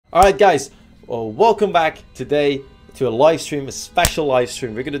Alright guys, well, welcome back today to a live stream, a special live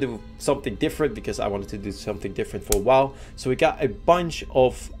stream. We're gonna do something different because I wanted to do something different for a while. So we got a bunch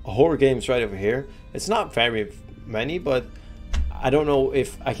of horror games right over here. It's not very many, but I don't know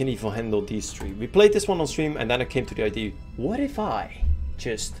if I can even handle these three. We played this one on stream and then I came to the idea, what if I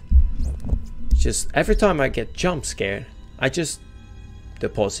just every time I get jump scared, I just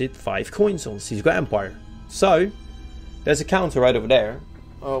deposit 5 coins on Csgo Empire. So there's a counter right over there.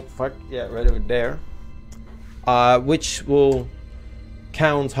 Oh fuck, yeah, right over there. Which will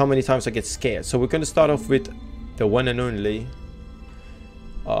count how many times I get scared. So we're gonna start off with the one and only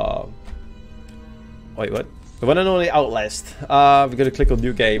wait, what? The one and only Outlast. We're gonna click on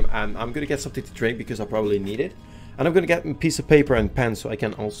new game and I'm gonna get something to drink because I probably need it. And I'm gonna get a piece of paper and pen so I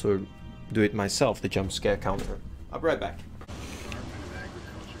can also do it myself, the jump scare counter. I'll be right back.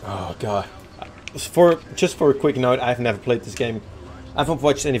 Oh god. Just for a quick note, I've never played this game. I haven't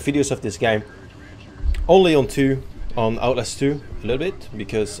watched any videos of this game. Only on Outlast 2 a little bit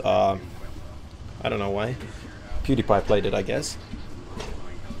because I don't know why. PewDiePie played it, I guess.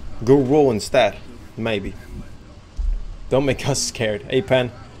 Go roll instead, maybe. Don't make us scared. Hey Pen.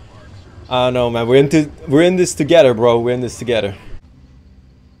 I don't know, man. We're in this together, bro. We're in this together.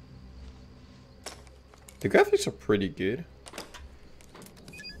 The graphics are pretty good.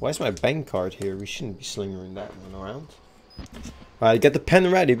 Why is my bank card here? We shouldn't be slinging that one around. Alright, get the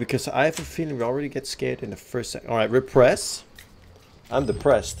pen ready because I have a feeling we already get scared in the first second. Alright, repress. I'm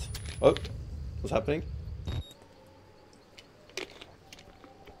depressed. Oh, what's happening?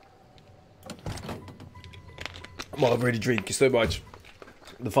 I'm already drinking so much.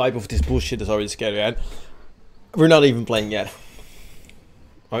 The vibe of this bullshit is already scary, man. We're not even playing yet.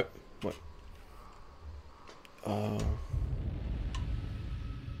 Oh, what?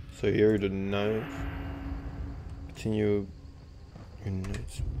 So here the knife. Continue.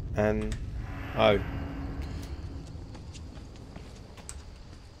 And oh,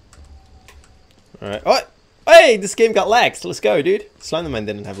 alright. Oh, hey, this game got lags. Let's go, dude. Slenderman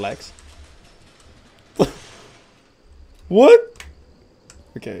didn't have lags. What?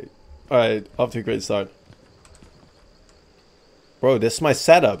 Okay. Alright, off to a great start. Bro, this is my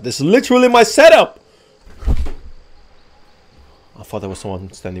setup. This is literally my setup. I thought there was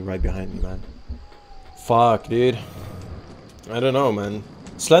someone standing right behind me, man. Fuck, dude. I don't know, man.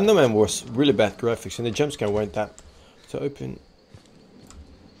 Slenderman was really bad graphics and the jumpscare weren't that. So open.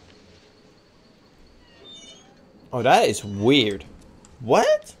 Oh, that is weird.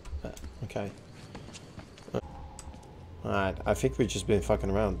 What? Okay. Alright, I think we've just been fucking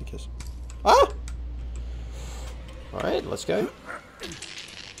around because... Ah! Alright, let's go.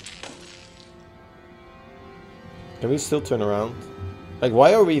 Can we still turn around? Like,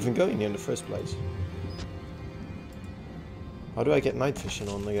 why are we even going here in the first place? How do I get night vision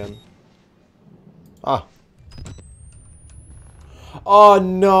on again? Ah. Oh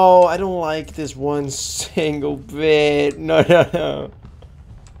no, I don't like this one single bit. No, no, no.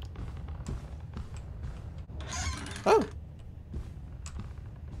 Oh.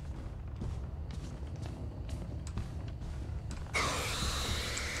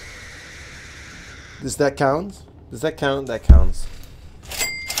 Does that count? Does that count? That counts.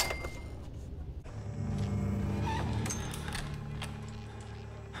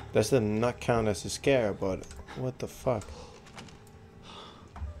 Does that not count as a scare, but what the fuck?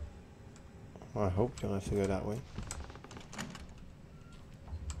 Well, I hope you don't have to go that way.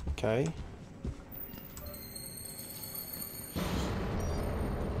 Okay.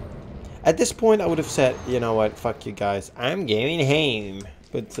 At this point I would have said, you know what, fuck you guys, I'm going home.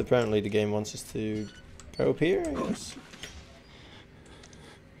 But apparently the game wants us to go up here, I guess.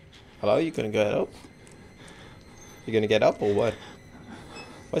 Hello, you gonna go up? You gonna get up or what?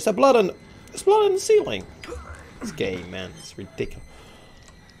 Why is there blood on? There's blood on the ceiling. It's gay, man. It's ridiculous.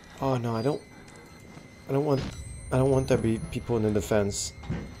 Oh no, I don't want there to be people in the defense.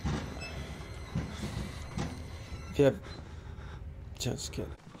 If you have, just get.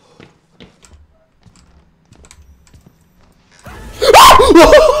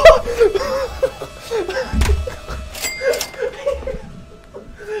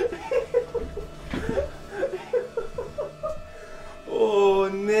 Oh,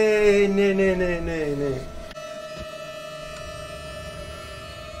 nee.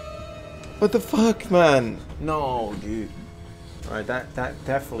 What the fuck, man? No, dude. Alright, that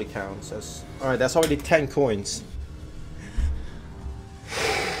definitely counts as... Alright, that's already 10 coins.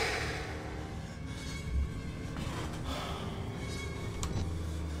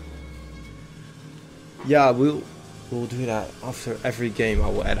 Yeah, we'll do that after every game. I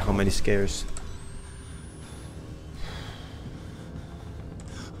will add how many scares.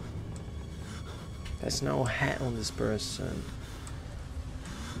 There's no hat on this person.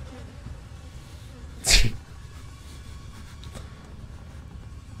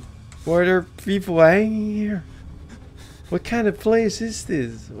 Why are there people hanging here? What kind of place is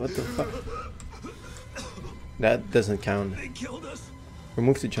this? What the fuck? That doesn't count. They killed us.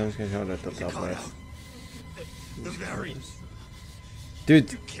 Remove the junk count at the top right. The variants.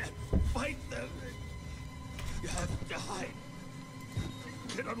 Dude. You can't fight them. You have to hide.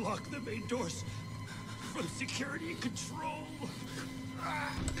 You can unlock the main doors from security control.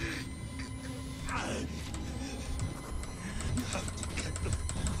 You have to get the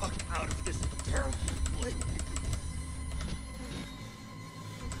fuck out of this terrible place.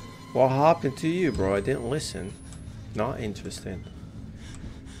 What happened to you, bro? I didn't listen. Not interesting.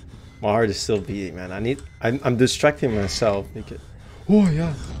 My heart is still beating, man. I'm distracting myself. Oh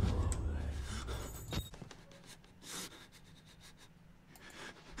yeah.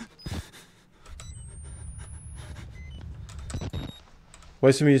 Why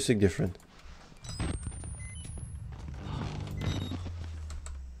is the music different?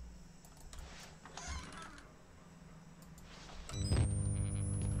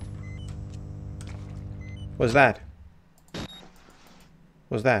 What's that?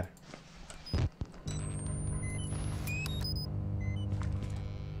 What's that?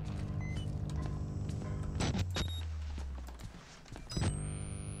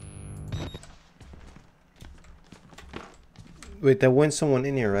 Wait, there went someone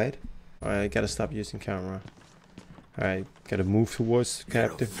in here, right? Alright, I gotta stop using camera. Alright, gotta move towards the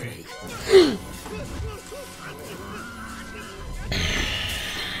captain.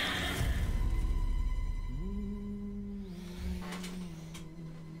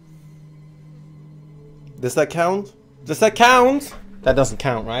 Does that count? Does that count? That doesn't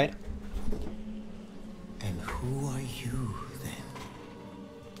count, right? And who are you then?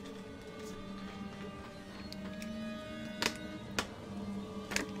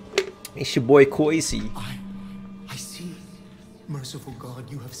 It's your boy Kwazy. I see. Merciful God,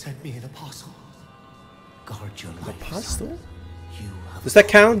 you have sent me an apostle. Guard your life. Apostle? Son. You have Does that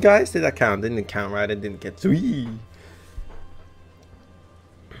count, guys? Did that count? Didn't count, right? I didn't get three.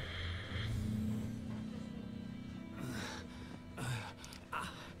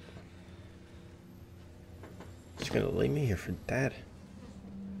 She's gonna leave me here for dead.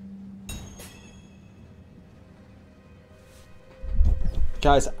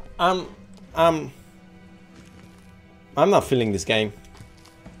 Guys, I'm not feeling this game.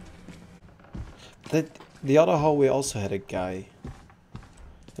 The other hallway also had a guy.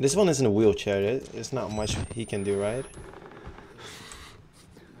 This one is in a wheelchair. There's not much he can do, right?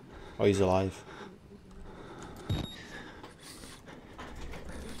 Oh, he's alive.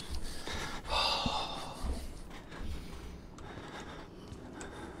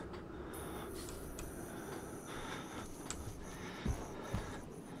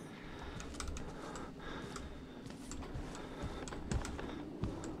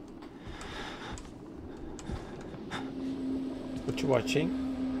 What you watching?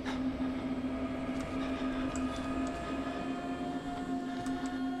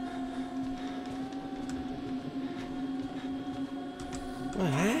 What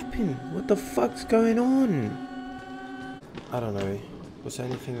happened? What the fuck's going on? I don't know. Was there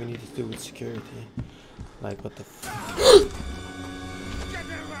anything we need to do with security? Like what the fuck?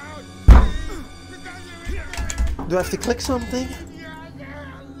 Do I have to click something?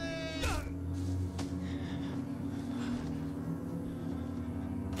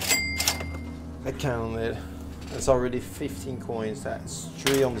 I counted. It's already 15 coins. That's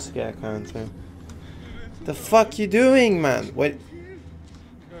 3 on the scare counter. The fuck you doing, man? Wait.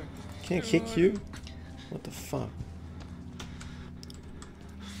 Can I kick you? What the fuck?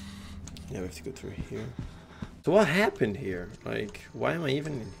 Yeah, we have to go through here. So what happened here? Like, why am I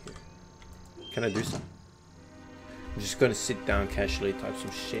even in here? Can I do something? I'm just gonna sit down casually, type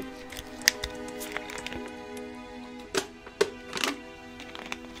some shit.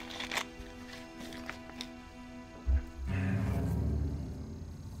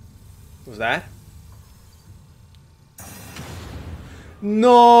 Was that?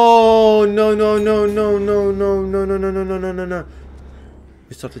 No, no, no, no, no, no, no, no, no, no, no, no, no, no, no.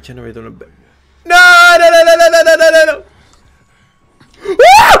 We start the generator on a bit. No, no, no, no, no, no, no, no, no.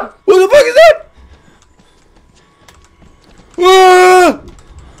 Ah! What the fuck is that? Ah!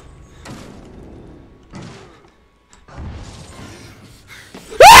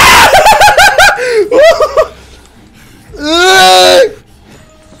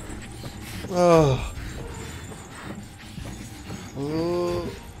 Oh. Oh.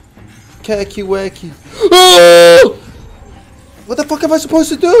 Cacky wacky. Oh! What the fuck am I supposed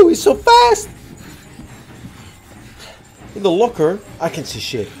to do? He's so fast. In the locker, I can see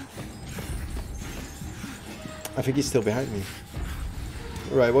shit. I think he's still behind me.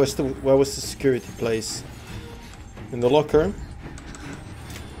 Right, where was the security place? In the locker.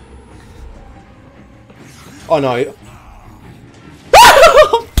 Oh no.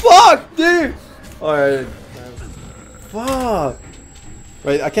 Fuck, dude! Alright. Fuck.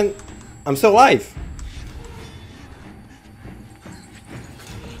 Right, I'm still alive.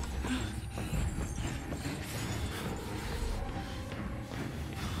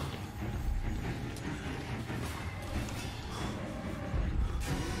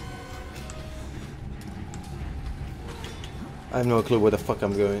 I have no clue where the fuck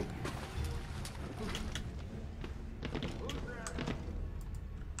I'm going.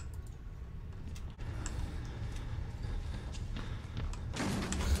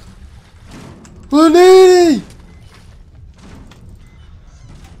 Lady!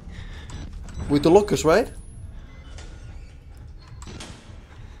 With the lockers, right?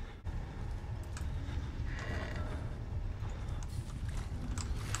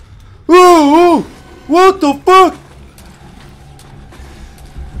 Whoa! What the fuck?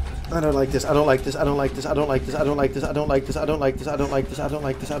 I don't like this. I don't like this. I don't like this. I don't like this. I don't like this. I don't like this. I don't like this. I don't like this. I don't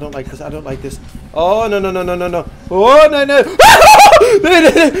like this. I don't like this. I don't like this. Oh no no no no no no. Oh no no.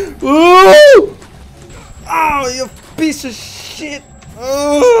 Oh! Oh, you piece of shit.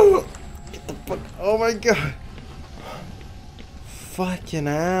 Oh! Get the fuck. Oh my god. Fucking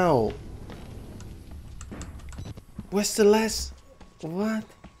hell. Where's the last? What?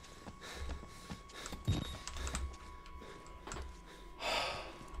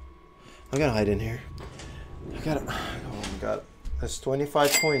 I'm gonna hide in here. I gotta. Oh my god. That's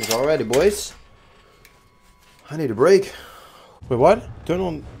 25 points already, boys. I need a break. Wait, what? Turn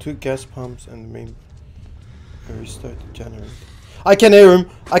on 2 gas pumps and the main. Restart the generator. I can hear him.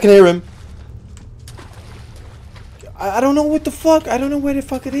 I can hear him. I don't know what the fuck. I don't know where the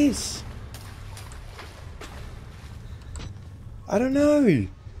fuck it is. I don't know.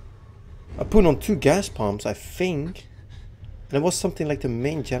 I put on 2 gas pumps, I think. And it was something like the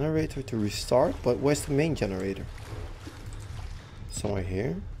main generator to restart, but where's the main generator? Somewhere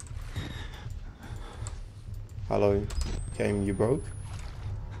here. Hello, game, you broke?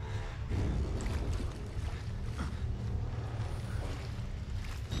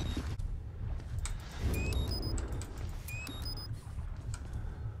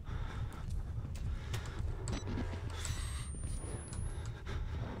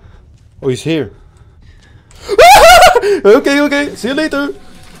 Oh, he's here. Okay, okay. See you later.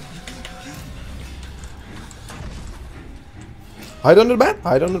 Hide under the bed.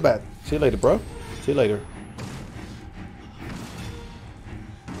 Hide under the bed. See you later, bro. See you later.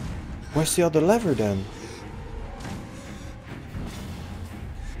 Where's the other lever then?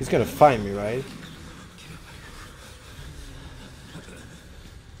 He's gonna find me, right?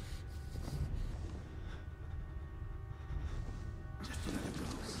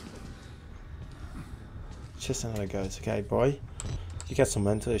 Just another ghost. Okay, boy. You got some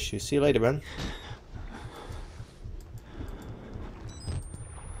mental issues. See you later, man.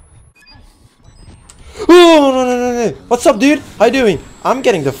 Oh, no, no, no, no. What's up, dude? How you doing? I'm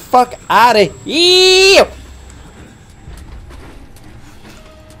getting the fuck out of here.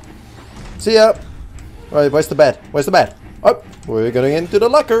 See ya. Alright, where's the bed? Where's the bed? Oh, we're going into the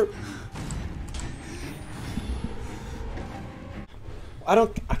locker.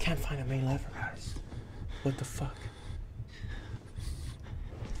 I can't find a main lever, guys. What the fuck?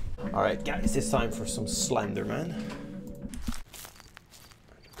 Alright, guys, it's time for some Slender, man.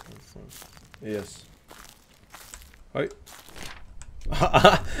 Yes. Hi.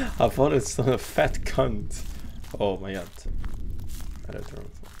 I thought it's a fat cunt. Oh my god. I don't know.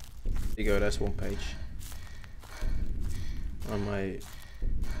 There you go, that's one page. On my...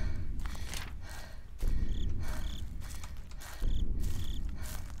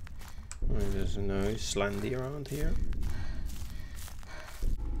 There's no Slendy around here.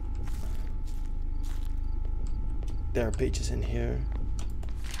 There are pages in here.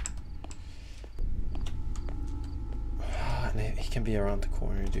 And he can be around the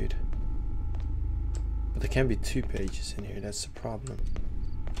corner, dude. But there can be 2 pages in here, that's the problem.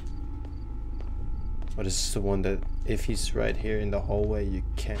 But this is the one that, if he's right here in the hallway, you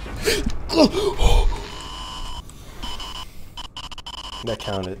can't. That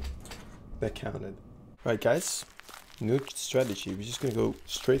counted. That counted. Right, guys. New strategy. We're just gonna go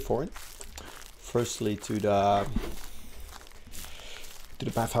straight forward. Firstly to the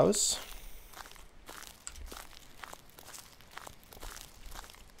bathhouse.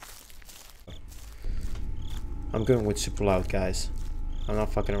 I'm going with super loud, guys. I'm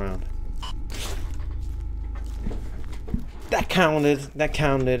not fucking around. That counted. That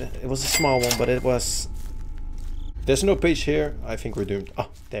counted. It was a small one, but it was... There's no page here. I think we're doomed. Oh,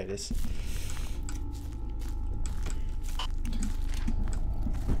 there it is.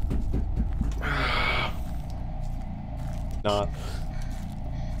 Not.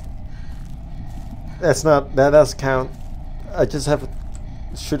 That's not. That does count. I just have to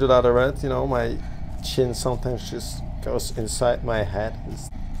shoot it out of red. You know, my chin sometimes just goes inside my head.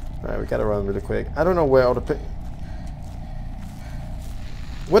 Alright, we gotta run really quick. I don't know where all the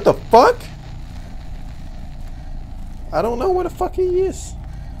What the fuck? I don't know where the fuck he is.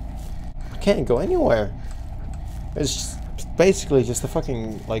 I can't go anywhere. It's just basically just a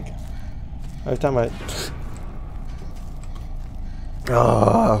fucking, like, every time I...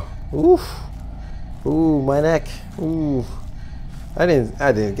 Oh, oof. Ooh, my neck. Ooh. I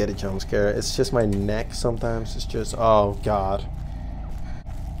didn't get a jump scare. It's just my neck sometimes. It's just, oh god.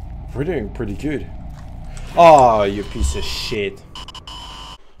 We're doing pretty good. Oh, you piece of shit.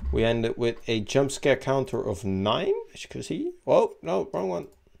 We ended with a jump scare counter of 9, as you can see. Oh, no, wrong one.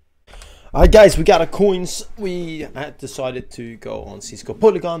 Alright guys, we got our coins. We had decided to go on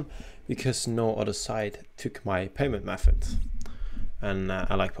Csgopolygon because no other site took my payment method. And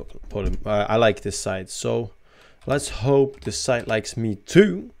I like this site, so let's hope this site likes me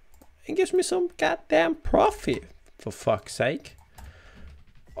too and gives me some goddamn profit, for fuck's sake.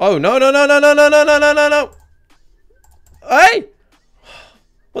 Oh, no, no, no, no, no, no, no, no, no, no, no. Hey!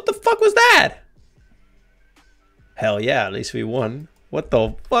 What the fuck was that? Hell yeah, at least we won. What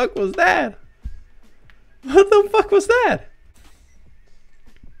the fuck was that? What the fuck was that?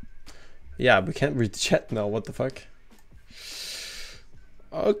 Yeah, we can't read the chat now, what the fuck?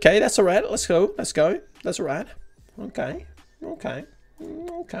 Okay, that's alright. Let's go. Let's go. That's alright. Okay. Okay.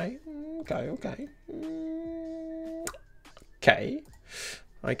 Okay. Okay. Okay. Okay.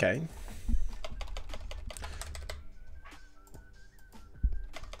 Okay.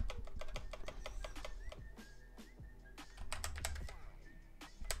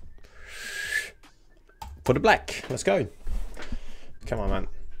 For the black. Let's go. Come on, man.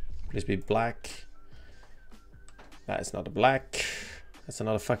 Please be black. That is not a black. That's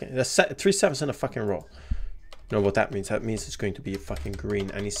another fucking... That's 3 sevens in a fucking row. You know what that means? That means it's going to be a fucking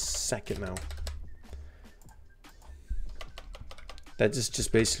green any second now. That is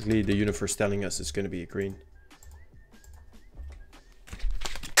just basically the universe telling us it's going to be a green.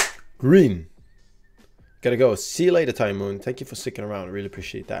 Green. Gotta go. See you later, Time Moon. Thank you for sticking around. I really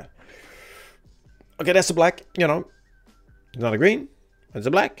appreciate that. Okay, that's a black. You know, it's not a green. It's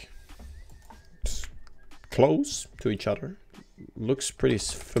a black. It's close to each other. Looks pretty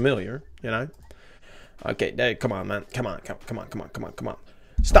familiar, you know. Okay, there. Come on, man. Come on. Come on. Come on. Come on. Come on.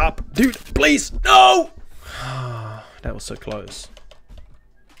 Stop, dude. Please. No. That was so close.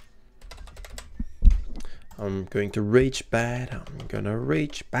 I'm going to rage bad. I'm gonna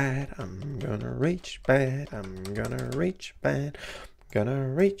rage bad. I'm gonna rage bad. I'm gonna rage bad. Gonna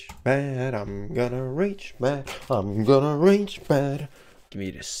rage bad. I'm gonna rage bad. I'm gonna rage bad. Give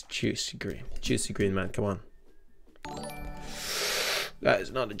me this juicy green. Juicy green, man. Come on. That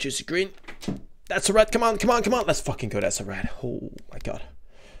is not a juicy green. That's a red. Come on. Come on. Come on. Let's fucking go. That's a red. Oh my god.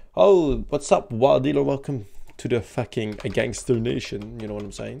 Oh, what's up, Wild Dealer? Welcome to the fucking Gangster Nation. You know what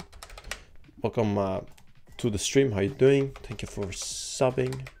I'm saying? Welcome to the stream. How you doing? Thank you for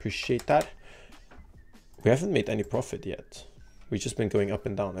subbing. Appreciate that. We haven't made any profit yet. We've just been going up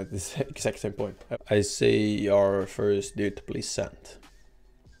and down at this exact same point. I see your first dude. Please send.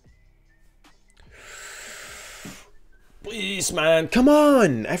 Please, man. Come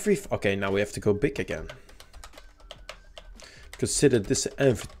on. Okay, now we have to go big again. Consider this an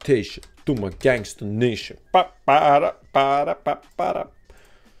invitation to my gangster nation. Baba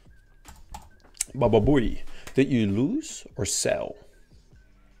boy. Did you lose or sell?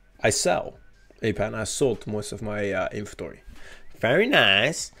 I sell. Hey, pan, I sold most of my inventory. Very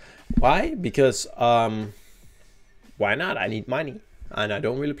nice. Why? Because why not? I need money, and I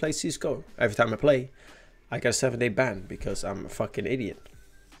don't really play CSGO. Every time I play, I get a 7-day ban because I'm a fucking idiot.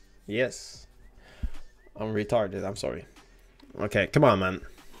 Yes, I'm retarded. I'm sorry. Okay, come on, man.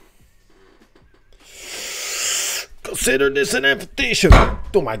 Consider this an invitation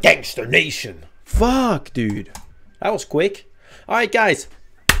to my gangster nation. Fuck, dude. That was quick. All right, guys.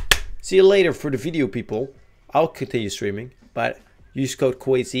 See you later for the video, people. I'll continue streaming, but use code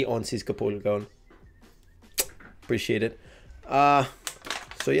Kwazy on Csgopolygon. Appreciate it.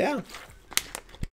 So yeah.